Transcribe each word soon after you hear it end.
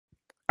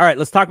All right,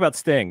 let's talk about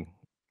Sting.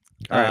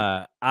 All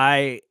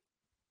right.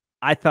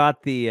 I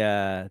thought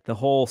the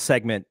whole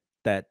segment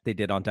that they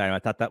did on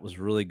Dynamite, I thought that was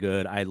really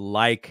good. I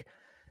like,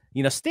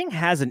 Sting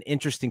has an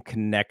interesting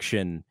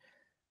connection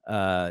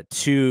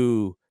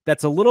to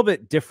that's a little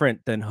bit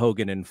different than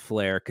Hogan and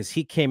Flair, because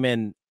he came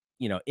in,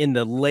 in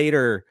the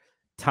later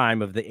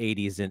time of the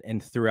 80s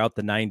and throughout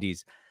the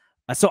 90s.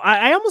 So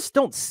I almost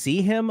don't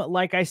see him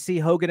like I see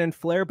Hogan and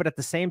Flair, but at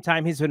the same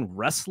time, he's been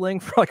wrestling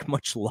for like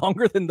much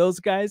longer than those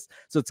guys.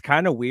 So it's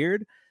kind of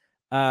weird.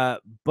 But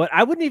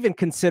I wouldn't even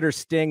consider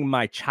Sting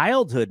my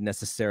childhood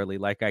necessarily,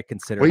 like I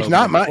consider. Well, Hogan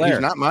and Flair.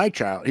 he's not my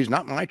child. He's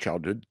not my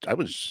childhood.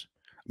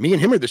 Me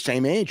and him are the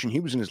same age, and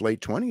he was in his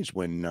late 20s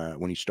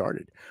when he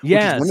started.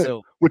 Yeah.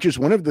 Which is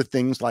one of the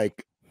things,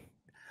 like,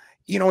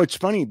 it's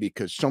funny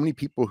because so many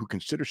people who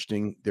consider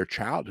Sting their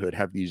childhood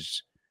have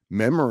these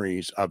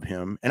memories of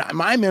him, and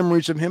my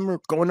memories of him are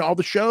going to all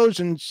the shows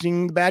and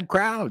seeing the bad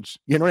crowds.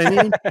 You know what I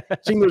mean?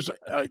 Seeing those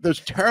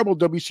terrible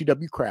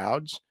WCW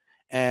crowds,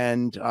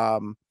 and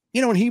and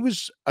he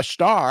was a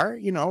star,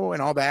 and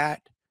all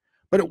that.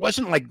 But it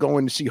wasn't like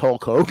going to see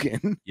Hulk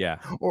Hogan, yeah,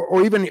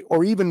 or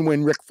even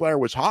when Ric Flair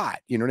was hot,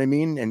 you know what I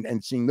mean,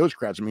 and seeing those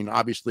crowds. I mean,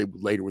 obviously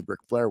later with Ric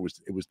Flair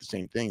it was the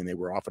same thing, and they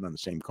were often on the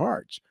same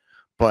cards.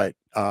 But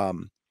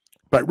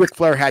Ric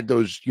Flair had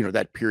those,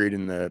 that period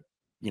in the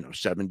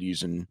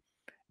 70s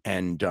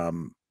and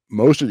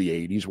most of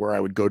the 80s where I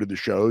would go to the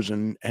shows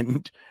and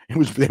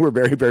they were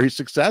very, very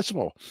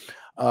successful.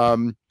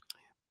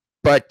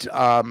 It's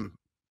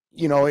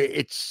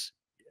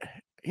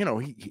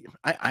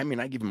I mean,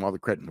 I give him all the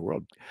credit in the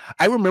world.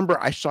 I remember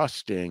I saw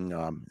Sting.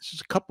 This is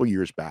a couple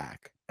years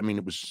back. I mean,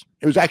 it was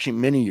actually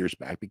many years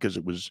back because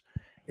it was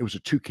a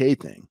 2K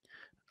thing.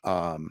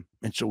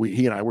 And so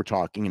he and I were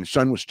talking, and his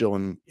son was still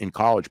in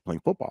college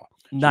playing football.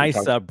 So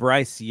nice.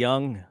 Bryce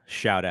Young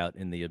shout out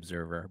in the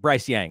Observer.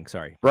 Bryce Yang,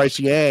 sorry. Bryce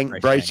Yang,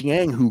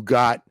 who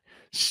got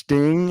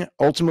Sting,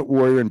 Ultimate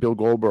Warrior, and Bill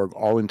Goldberg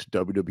all into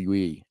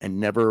WWE and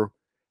never.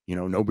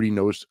 Nobody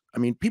knows. I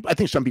mean, I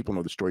think some people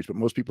know the stories, but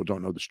most people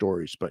don't know the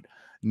stories. But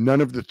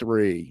none of the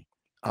three,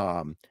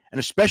 and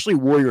especially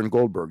Warrior and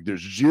Goldberg,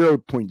 there's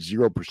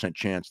 0.0%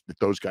 chance that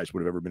those guys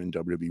would have ever been in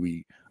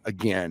WWE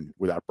again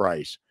without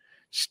Bryce.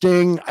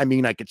 Sting, I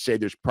mean, I could say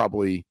there's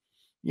probably,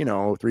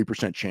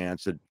 3%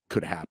 chance that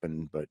could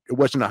happen, but it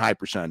wasn't a high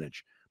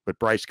percentage. But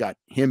Bryce got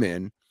him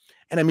in.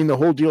 And I mean, the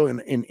whole deal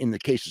in the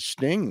case of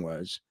Sting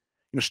was,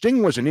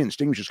 Sting wasn't in.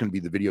 Sting was just going to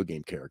be the video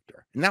game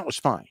character, and that was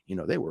fine.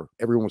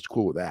 Everyone was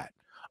cool with that.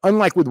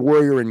 Unlike with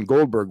Warrior and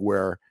Goldberg,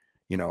 where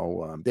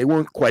they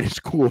weren't quite as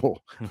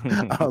cool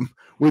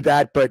with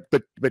that, but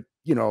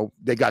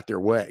they got their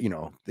way.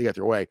 They got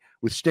their way.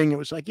 With Sting, it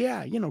was like,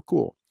 yeah,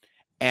 cool.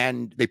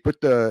 And they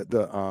put the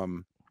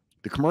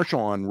commercial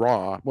on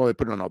Raw. Well, they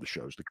put it on all the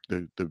shows.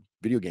 The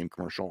video game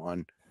commercial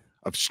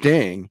of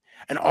Sting,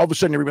 and all of a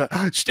sudden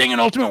everybody, Sting and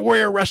Ultimate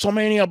Warrior,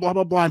 WrestleMania, blah,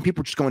 blah, blah. And people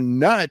are just going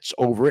nuts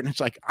over it. And it's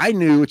like, I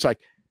knew it's like,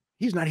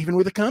 he's not even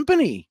with the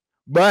company,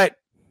 but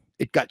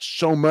it got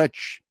so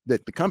much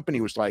that the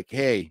company was like,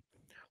 hey,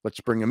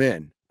 let's bring him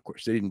in. Of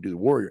course, they didn't do the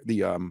Warrior, they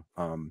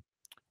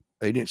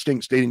didn't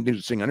do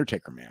the Sting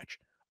Undertaker match.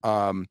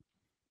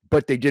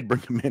 But they did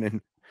bring him in.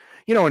 And,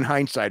 in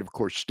hindsight, of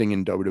course, Sting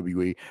in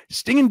WWE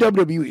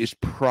is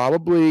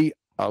probably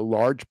a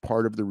large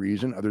part of the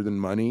reason, other than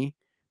money,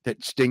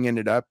 that Sting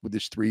ended up with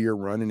this 3-year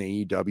run in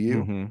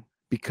AEW,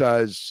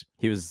 because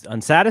he was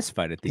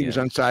unsatisfied at the end. He was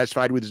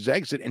unsatisfied with his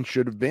exit and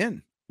should have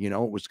been.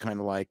 It was kind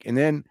of like, and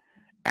then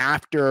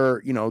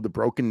after, the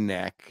broken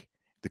neck,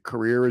 the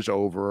career is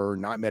over,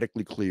 not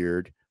medically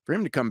cleared. For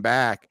him to come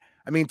back,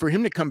 and do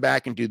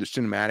the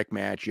cinematic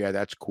match, yeah,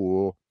 that's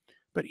cool.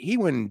 But he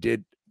went and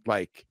did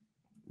like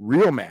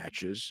real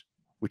matches,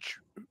 which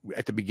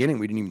at the beginning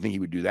we didn't even think he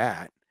would do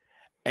that.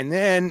 And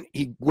then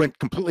he went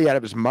completely out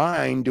of his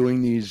mind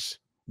doing these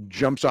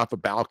jumps off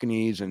of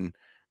balconies and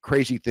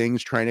crazy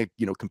things, trying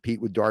to, compete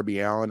with Darby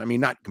Allin. I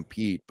mean, not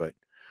compete, but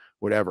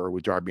whatever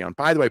with Darby Allin.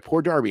 By the way,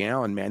 poor Darby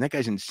Allin, man, that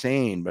guy's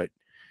insane. But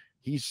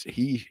did you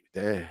see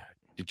that?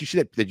 Did you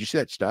see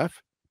that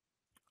stuff?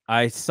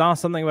 I saw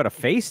something about a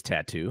face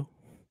tattoo.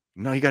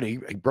 No, he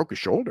broke his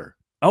shoulder.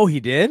 Oh,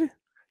 he did?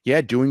 Yeah,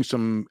 doing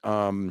some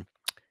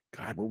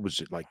God, what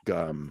was it like?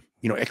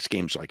 X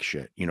Games like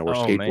shit, or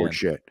skateboard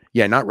shit.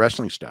 Yeah, not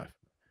wrestling stuff.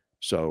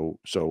 So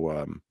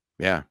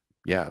yeah,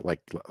 like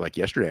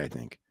yesterday, I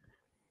think.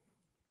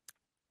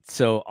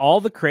 So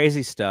all the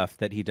crazy stuff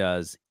that he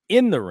does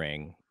in the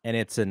ring, and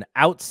it's an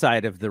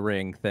outside of the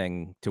ring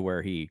thing to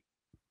where he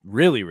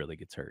really, really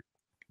gets hurt.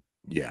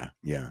 Yeah.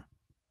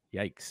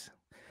 Yikes.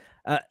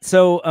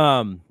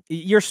 So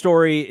your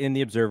story in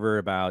the Observer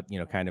about,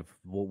 kind of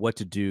what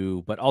to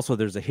do, but also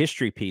there's a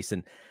history piece.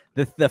 And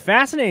the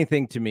fascinating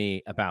thing to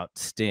me about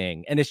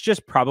Sting, and it's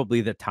just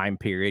probably the time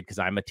period because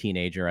I'm a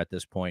teenager at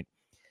this point,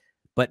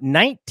 but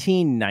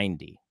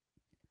 1990,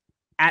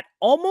 at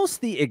almost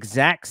the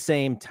exact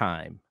same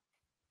time,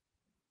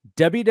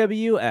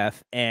 WWF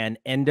and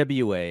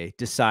NWA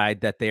decide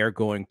that they are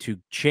going to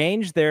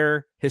change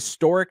their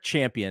historic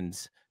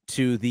champions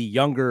to the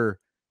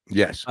younger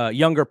Yes.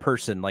 younger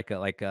person, like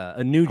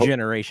a new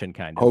generation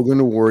kind of. Hogan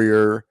to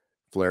Warrior,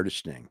 Flair to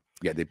Sting.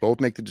 Yeah, they both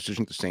make the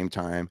decision at the same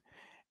time.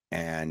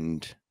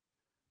 And,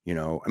 you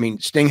know, I mean,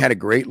 Sting had a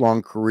great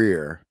long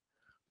career,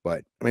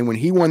 but I mean, when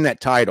he won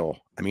that title,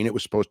 I mean, it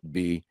was supposed to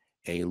be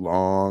a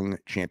long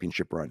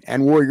championship run,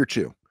 and Warrior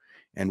too.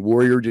 And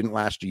Warrior didn't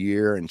last a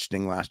year, and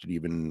Sting lasted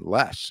even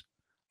less,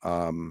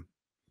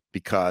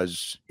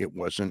 because it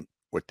wasn't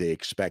what they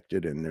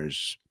expected. And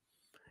there's,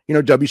 you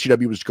know,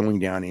 WCW was going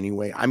down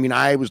anyway. I mean,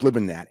 I was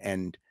living that,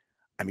 and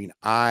I mean,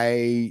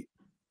 I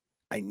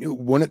knew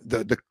one of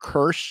the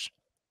curse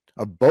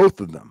of both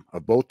of them,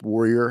 of both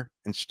Warrior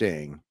and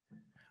Sting,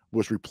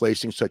 was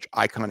replacing such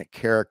iconic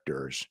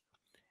characters.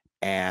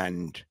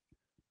 And,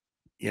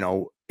 you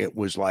know, it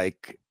was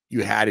like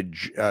you had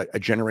a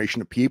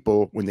generation of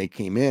people when they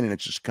came in, and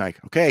it's just kind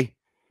of, okay,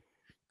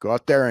 go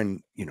out there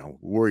and, you know,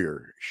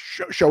 Warrior,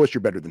 show us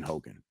you're better than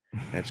Hogan.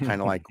 And it's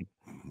kind of like,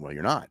 well,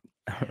 you're not.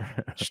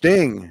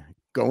 Sting,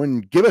 go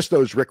and give us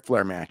those Ric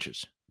Flair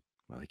matches.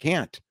 Well, they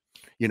can't,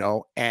 you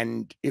know,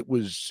 and it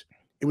was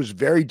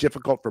very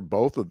difficult for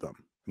both of them,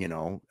 you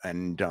know,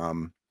 and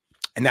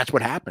that's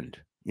what happened.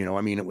 You know,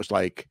 I mean, it was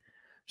like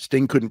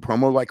Sting couldn't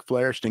promo like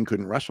Flair, Sting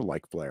couldn't wrestle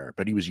like Flair,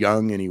 but he was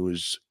young and he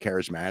was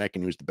charismatic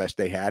and he was the best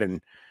they had. And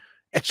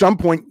at some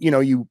point, you know,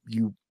 you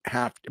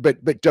have to,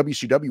 but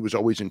WCW was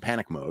always in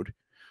panic mode.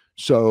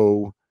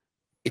 So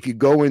if you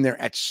go in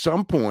there at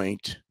some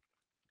point,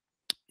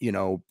 you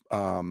know,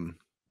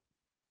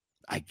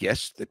 I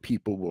guess that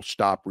people will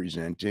stop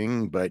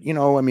resenting. But, you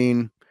know, I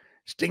mean,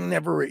 Sting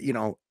never, you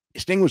know,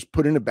 Sting was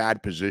put in a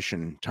bad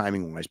position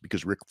timing wise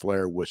because Ric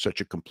Flair was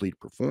such a complete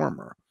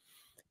performer,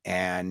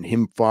 and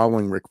him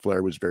following Ric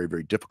Flair was very,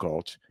 very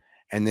difficult.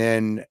 And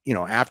then, you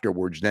know,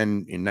 afterwards,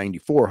 then in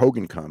 '94,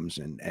 Hogan comes,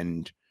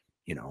 and,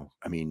 you know,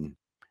 I mean,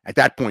 at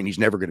that point, he's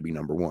never going to be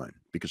number one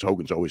because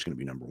Hogan's always going to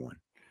be number one.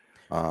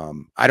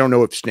 I don't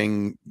know if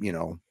Sting, you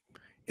know,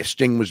 if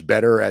Sting was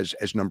better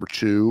as number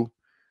two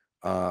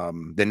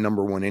than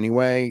number one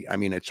anyway. I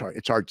mean, it's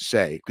hard to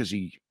say because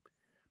he,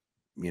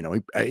 you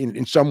know,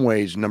 in some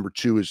ways, number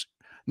two is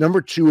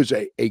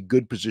a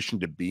good position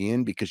to be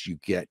in because you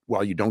get,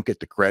 while you don't get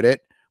the credit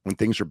when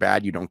things are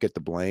bad, you don't get the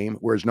blame.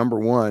 Whereas number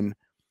one,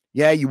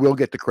 yeah, you will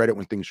get the credit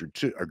when things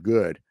are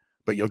good,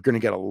 but you're going to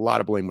get a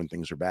lot of blame when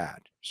things are bad.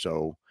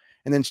 So,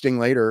 and then Sting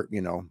later,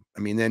 you know,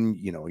 I mean, then,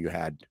 you know, you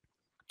had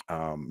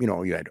in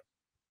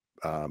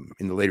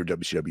the later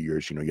WCW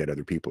years, you know, you had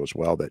other people as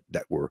well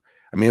that were,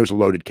 I mean, it was a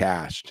loaded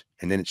cast,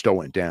 and then it still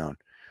went down.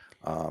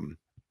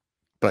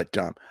 But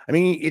I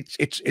mean,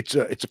 it's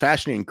a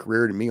fascinating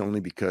career to me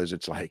only because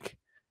it's like,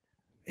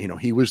 you know,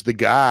 he was the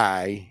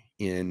guy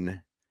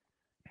in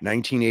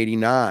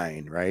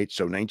 1989, right?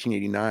 So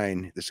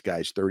 1989, this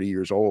guy's 30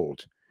 years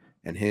old,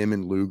 and him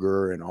and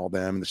Luger and all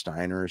them, the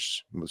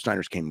Steiners. Well, the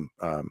Steiners came,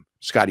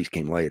 Scotty's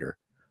came later,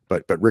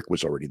 but Rick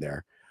was already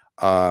there.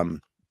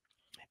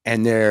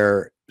 And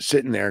they're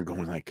sitting there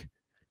going like,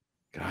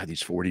 God,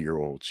 these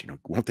 40-year-olds, you know,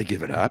 won't they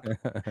give it up?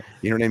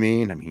 You know what I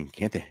mean? I mean,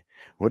 can't they?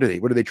 What are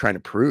they trying to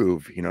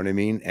prove? You know what I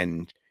mean?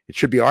 And it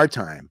should be our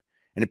time.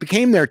 And it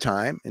became their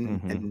time.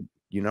 And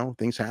you know,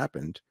 things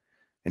happened.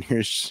 And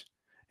here's,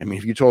 I mean,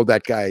 if you told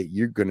that guy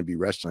you're going to be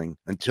wrestling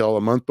until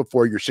a month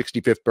before your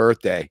 65th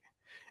birthday,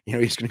 you know,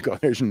 he's going to go,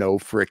 there's no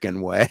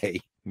freaking way.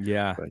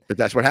 Yeah. But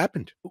that's what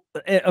happened.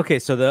 Okay.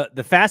 So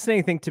the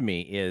fascinating thing to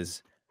me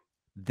is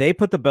they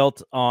put the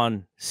belt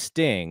on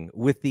Sting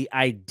with the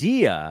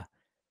idea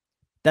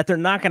that they're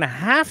not going to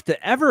have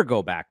to ever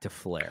go back to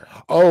Flair.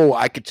 Oh,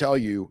 I could tell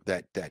you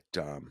that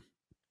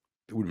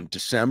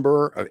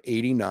December of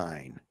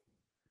 '89,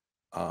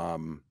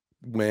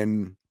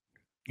 when,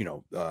 you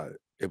know,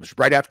 it was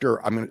right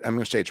after, I'm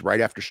gonna say it's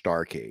right after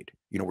Starrcade,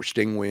 you know, where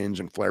Sting wins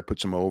and Flair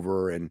puts him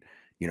over, and,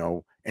 you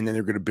know, and then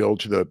they're going to build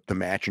to the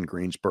match in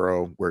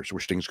Greensboro where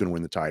Sting's going to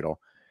win the title.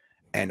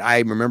 And I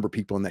remember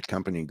people in that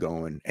company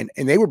going, and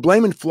they were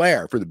blaming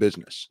Flair for the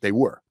business. They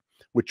were,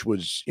 which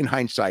was in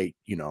hindsight,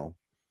 you know,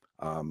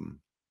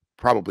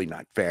 probably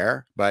not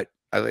fair. But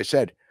as I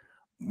said,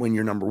 when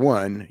you're number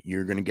one,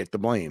 you're going to get the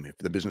blame. If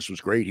the business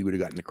was great, he would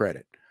have gotten the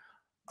credit.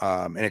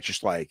 And it's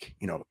just like,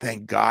 you know,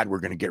 thank God we're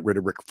going to get rid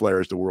of Ric Flair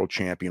as the world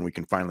champion. We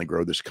can finally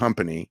grow this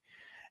company.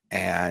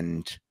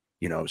 And,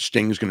 you know,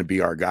 Sting's going to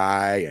be our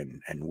guy,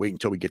 and wait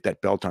until we get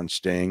that belt on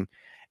Sting.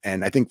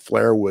 And I think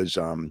Flair was,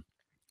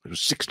 it was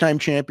 6-time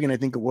champion, I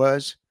think it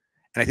was.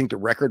 And I think the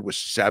record was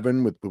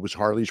 7 it was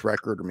Harley's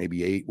record, or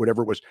maybe 8,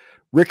 whatever it was.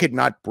 Rick had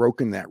not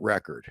broken that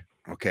record.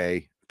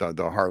 Okay.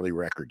 The Harley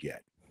record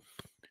yet.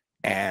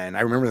 And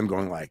I remember them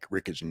going like,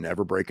 Rick is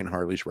never breaking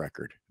Harley's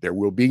record. There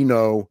will be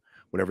no,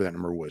 whatever that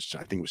number was.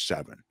 I think it was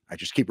 7. I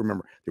just keep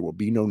remembering there will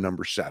be no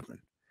number 7.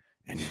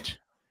 And,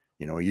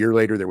 you know, a year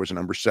later, there was a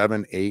number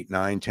 7, 8,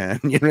 9, 10.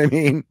 You know what I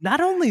mean?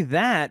 Not only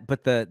that,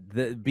 but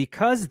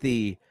because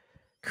the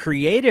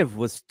creative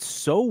was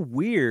so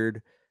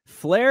weird,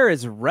 Flair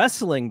is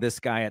wrestling this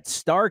guy at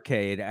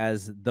Starrcade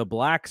as the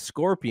Black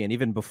Scorpion,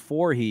 even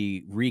before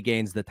he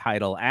regains the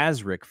title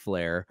as Ric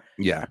Flair.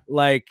 Yeah.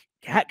 Like,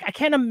 I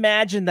can't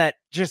imagine that,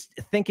 just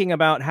thinking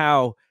about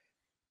how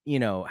you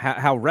know,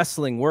 how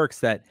wrestling works,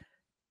 that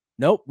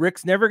nope,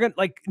 Rick's never gonna,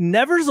 like,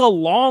 never's a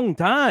long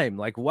time.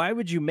 Like, why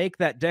would you make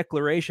that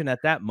declaration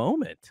at that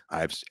moment?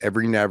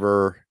 Every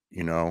never,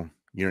 you know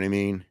what I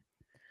mean?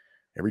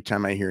 Every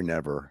time I hear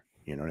never,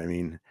 you know what I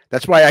mean?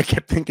 That's why I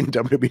kept thinking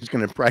WWE is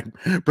going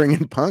to bring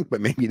in Punk,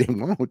 but maybe they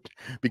won't,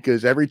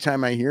 because every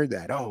time I hear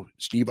that, oh,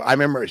 Steve, I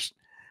remember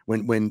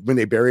when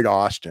they buried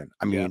Austin.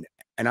 I mean,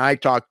 and I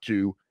talked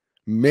to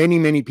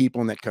many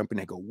people in that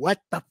company. I go,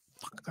 what the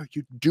fuck are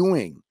you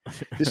doing?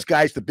 This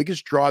guy's the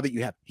biggest draw that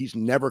you have. He's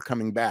never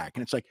coming back.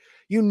 And it's like,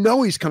 you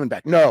know, he's coming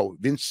back. No,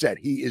 Vince said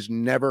he is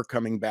never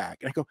coming back.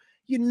 And I go,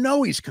 you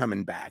know, he's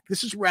coming back.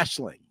 This is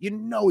wrestling. You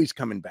know, he's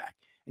coming back.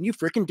 And you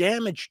freaking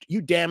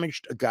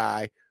damaged a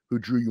guy who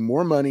drew you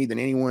more money than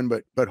anyone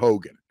but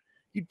Hogan.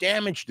 You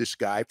damaged this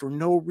guy for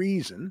no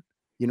reason.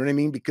 You know what I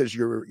mean? Because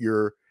you're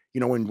you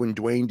know, when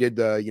Dwayne did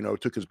the, you know,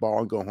 took his ball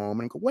and go home,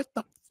 and go, what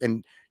the,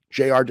 and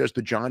JR does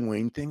the John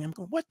Wayne thing. I'm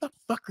going, what the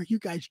fuck are you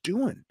guys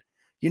doing?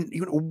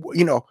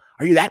 You know,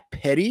 are you that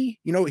petty?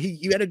 You know,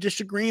 you had a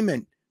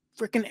disagreement.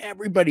 Freaking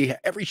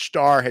every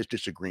star has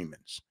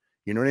disagreements.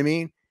 You know what I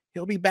mean?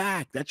 He'll be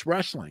back. That's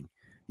wrestling.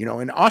 You know,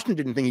 and Austin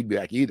didn't think he'd be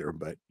back either,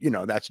 but you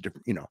know, that's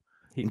different, you know.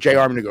 And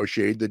JR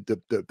negotiated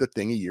the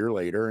thing a year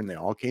later, and they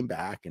all came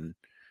back, and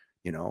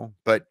you know,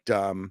 but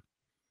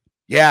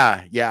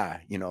yeah,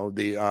 you know,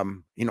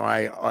 you know,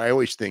 I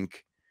always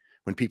think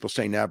when people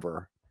say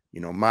never, you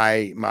know,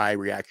 my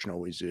reaction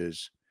always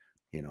is,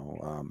 you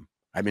know,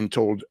 I've been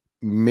told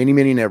many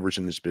nevers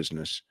in this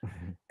business,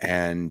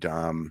 and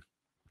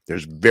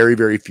there's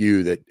very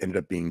few that ended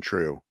up being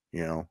true.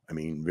 You know, I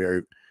mean,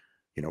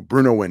 you know,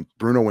 Bruno went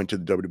to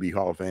the WWE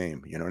Hall of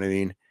Fame. You know what I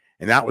mean?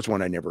 And that was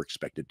one I never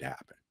expected to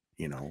happen.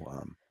 You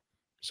know,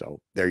 so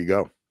there you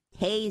go.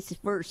 Hayes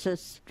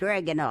versus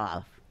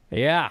Dragunov.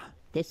 Yeah.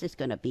 This is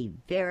going to be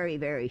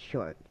very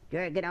short.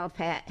 Dragunov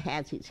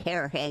has his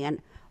hair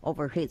hanging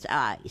over his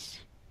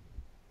eyes.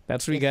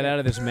 That's what you got out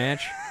of this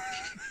match?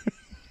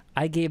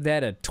 I gave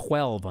that a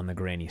 12 on the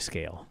granny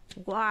scale.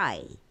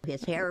 Why?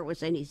 His hair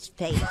was in his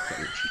face.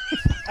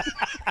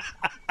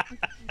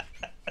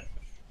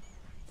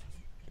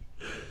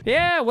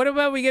 Yeah, what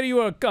about we get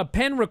you a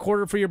pen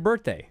recorder for your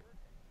birthday?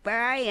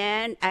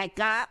 Brian, I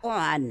got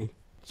one.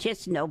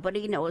 Just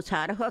nobody knows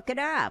how to hook it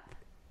up.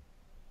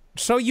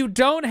 So you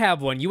don't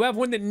have one. You have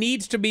one that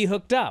needs to be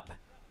hooked up.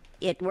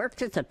 It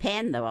works as a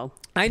pen, though.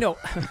 I know.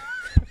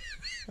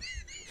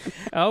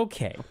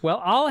 Okay, well,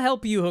 I'll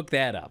help you hook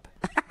that up.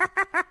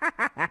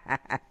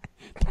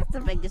 That's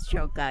the biggest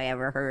joke I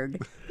ever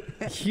heard.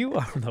 You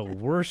are the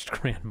worst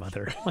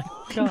grandmother. My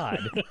God.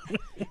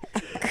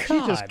 She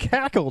just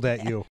cackled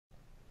at you.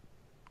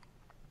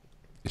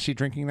 Is she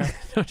drinking that?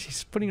 No,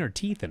 she's putting her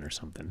teeth in or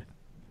something.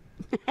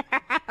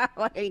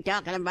 What are you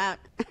talking about?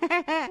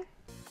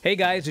 Hey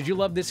guys, did you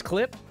love this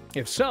clip?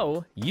 If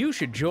so, you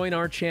should join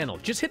our channel.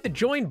 Just hit the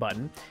join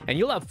button and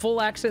you'll have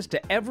full access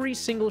to every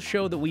single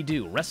show that we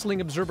do.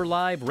 Wrestling Observer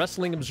Live,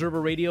 Wrestling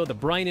Observer Radio, The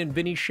Brian and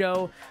Vinny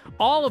Show,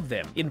 all of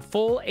them in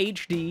full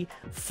HD,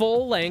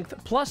 full length,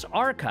 plus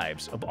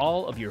archives of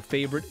all of your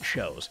favorite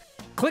shows.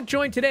 Click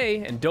join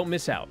today and don't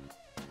miss out.